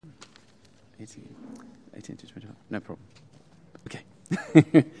18 to 25. No problem.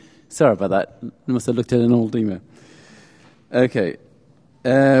 Okay. Sorry about that. I must have looked at an old email. Okay.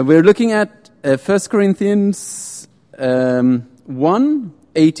 We're looking at 1 Corinthians 1,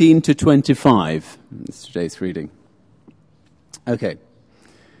 18 to 25. That's today's reading. Okay.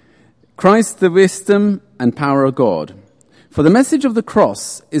 Christ, the wisdom and power of God. For the message of the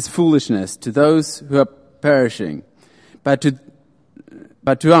cross is foolishness to those who are perishing, but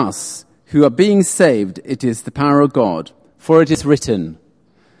to us who are being saved, it is the power of God. For it is written,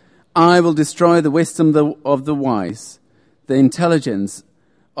 I will destroy the wisdom of the wise, the intelligence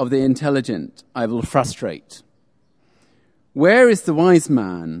of the intelligent I will frustrate. Where is the wise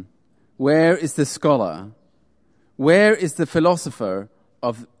man? Where is the scholar? Where is the philosopher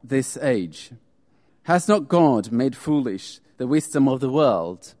of this age? Has not God made foolish the wisdom of the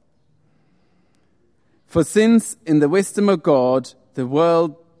world? For since in the wisdom of God, the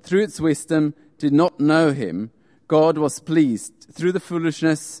world through its wisdom did not know him, God was pleased through the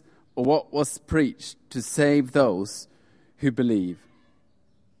foolishness of what was preached to save those who believe.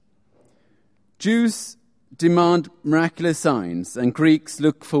 Jews demand miraculous signs and Greeks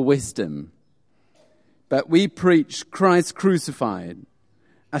look for wisdom. But we preach Christ crucified,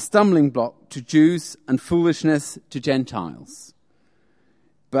 a stumbling block to Jews and foolishness to Gentiles.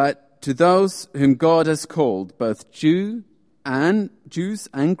 But to those whom God has called, both Jews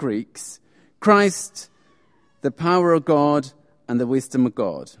and Greeks, Christ, the power of God and the wisdom of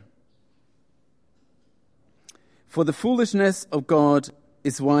God. For the foolishness of God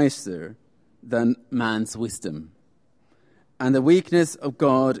is wiser than man's wisdom, and the weakness of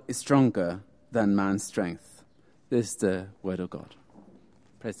God is stronger than man's strength. This is the word of God.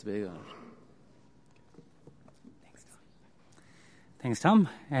 Praise be God. Thanks, Tom.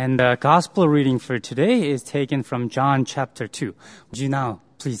 And the gospel reading for today is taken from John chapter 2. Would you now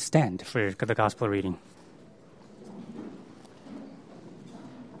please stand for the gospel reading?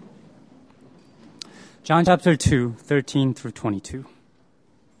 John chapter 2, 13 through 22.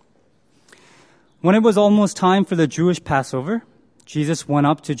 When it was almost time for the Jewish Passover, Jesus went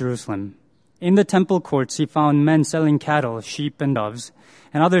up to Jerusalem. In the temple courts, he found men selling cattle, sheep, and doves,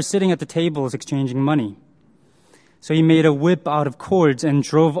 and others sitting at the tables exchanging money. So he made a whip out of cords and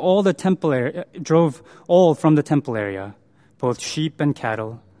drove all from the temple area, both sheep and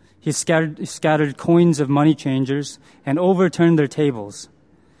cattle. He scattered coins of money changers and overturned their tables.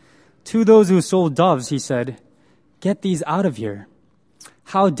 To those who sold doves, he said, "Get these out of here.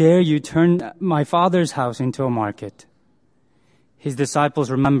 How dare you turn my Father's house into a market?" His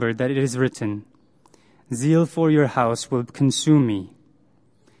disciples remembered that it is written, "Zeal for your house will consume me."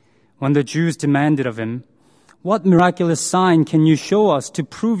 When the Jews demanded of him, "What miraculous sign can you show us to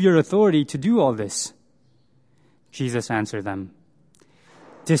prove your authority to do all this?" Jesus answered them,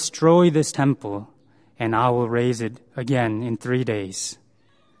 "Destroy this temple, and I will raise it again in 3 days."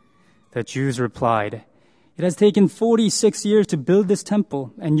 The Jews replied, "It has taken 46 years to build this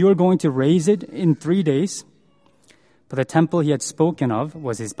temple, and you're going to raise it in 3 days?" But the temple he had spoken of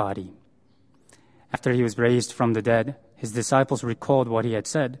was his body. After he was raised from the dead, his disciples recalled what he had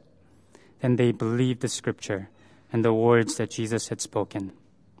said. Then they believed the scripture and the words that Jesus had spoken.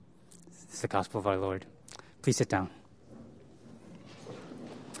 This is the gospel of our Lord. Please sit down.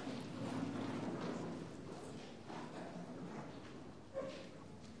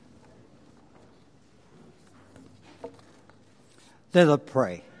 Let us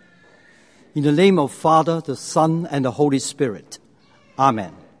pray. In the name of Father, the Son, and the Holy Spirit.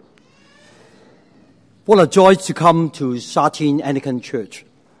 Amen. What a joy to come to Sha Tin Anglican Church.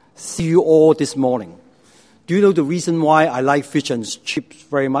 See you all this morning. Do you know the reason why I like fish and chips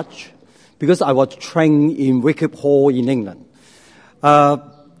very much? Because I was trained in Wycliffe Hall in England.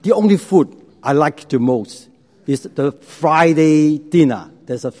 The only food I like the most is the Friday dinner.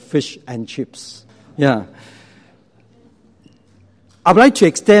 There's a fish and chips. Yeah. I would like to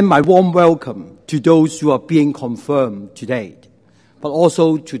extend my warm welcome to those who are being confirmed today, but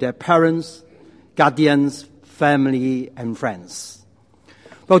also to their parents, guardians, family, and friends.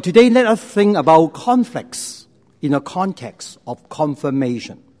 Well, today let us think about conflicts in a context of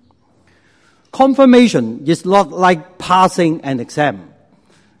confirmation. Confirmation is not like passing an exam.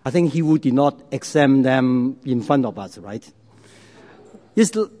 I think he did not examine them in front of us, right?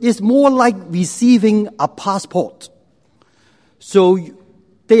 It's more like receiving a passport. So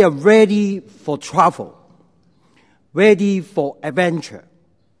they are ready for travel, ready for adventure.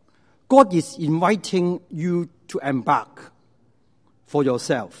 God is inviting you to embark for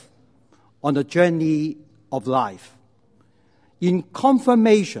yourself on the journey of life. In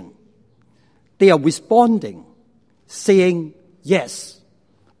confirmation, they are responding, saying yes,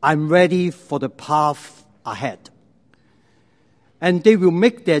 I'm ready for the path ahead. And they will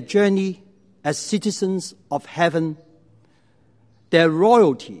make their journey as citizens of heaven. Their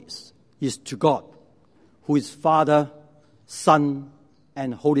loyalties is to God, who is Father, Son,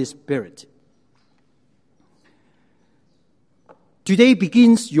 and Holy Spirit. Today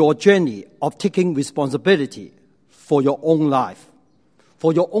begins your journey of taking responsibility for your own life,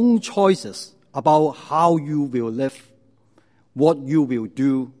 for your own choices about how you will live, what you will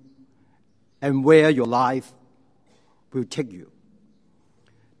do, and where your life will take you.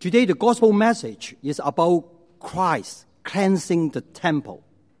 Today, the gospel message is about Christ cleansing the temple.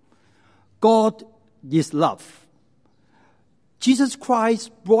 God is love. Jesus Christ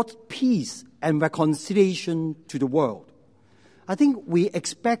brought peace and reconciliation to the world. I think we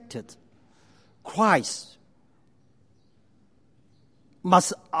expected Christ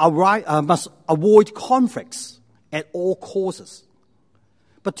must avoid conflicts at all costs.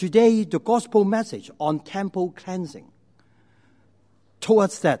 But today, the gospel message on temple cleansing told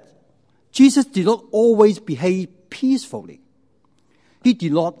us that Jesus did not always behave peacefully. He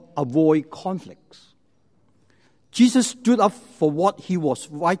did not avoid conflicts. Jesus stood up for what he was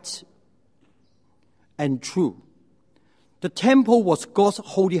right and true. The temple was God's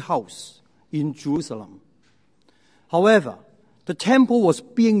holy house in Jerusalem. However, the temple was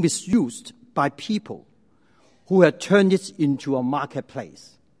being misused by people who had turned it into a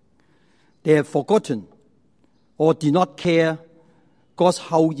marketplace. They had forgotten or did not care God's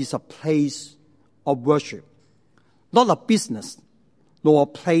house is a place of worship, not a business, nor a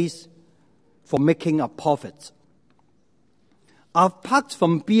place for making a profit. Apart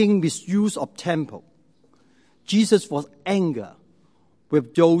from being misuse of temple, Jesus was angry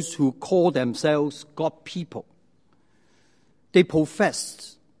with those who call themselves God people. They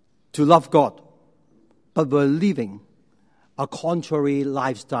professed to love God, but were living a contrary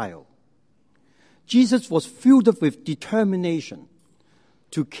lifestyle. Jesus was filled with determination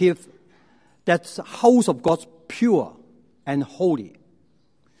to keep that house of God pure and holy.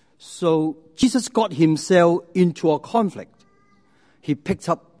 So Jesus got himself into a conflict. He picked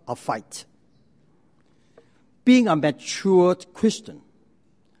up a fight. Being a matured Christian,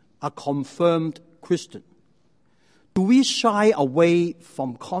 a confirmed Christian, do we shy away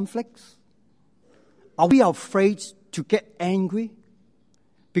from conflicts? Are we afraid to get angry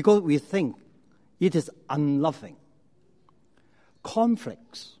because we think it is unloving?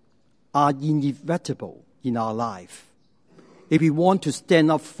 Conflicts are inevitable in our life if we want to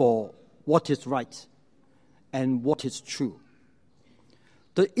stand up for what is right and what is true.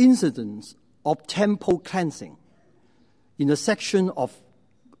 The incidents of temple cleansing in a section of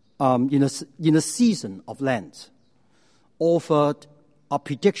in a season of Lent offered a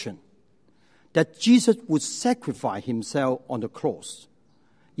prediction that Jesus would sacrifice himself on the cross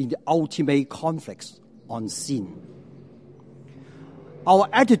in the ultimate conflicts on sin. Our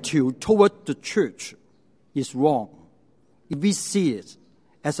attitude toward the church is wrong if we see it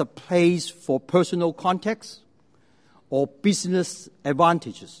as a place for personal context or business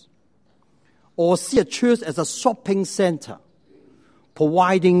advantages, or see a church as a shopping center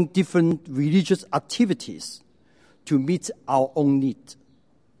providing different religious activities to meet our own needs.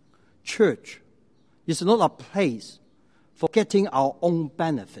 Church is not a place for getting our own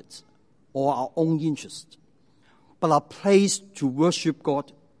benefits or our own interests, but a place to worship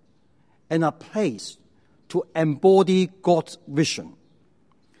God and a place to embody God's vision.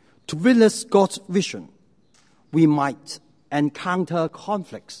 To realize God's vision, we might encounter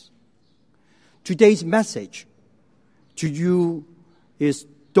conflicts. Today's message to you is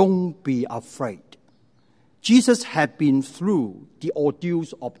don't be afraid. Jesus had been through the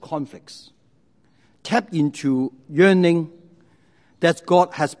ordeals of conflicts. Tap into yearning that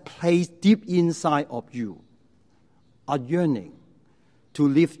God has placed deep inside of you, a yearning to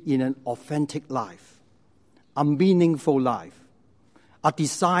live in an authentic life, a meaningful life, a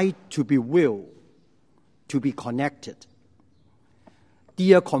desire to be willed, to be connected.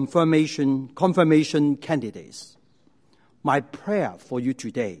 Dear confirmation candidates, my prayer for you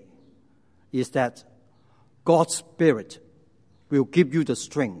today is that God's Spirit will give you the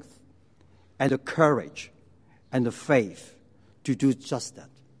strength and the courage and the faith to do just that.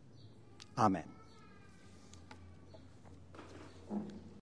 Amen.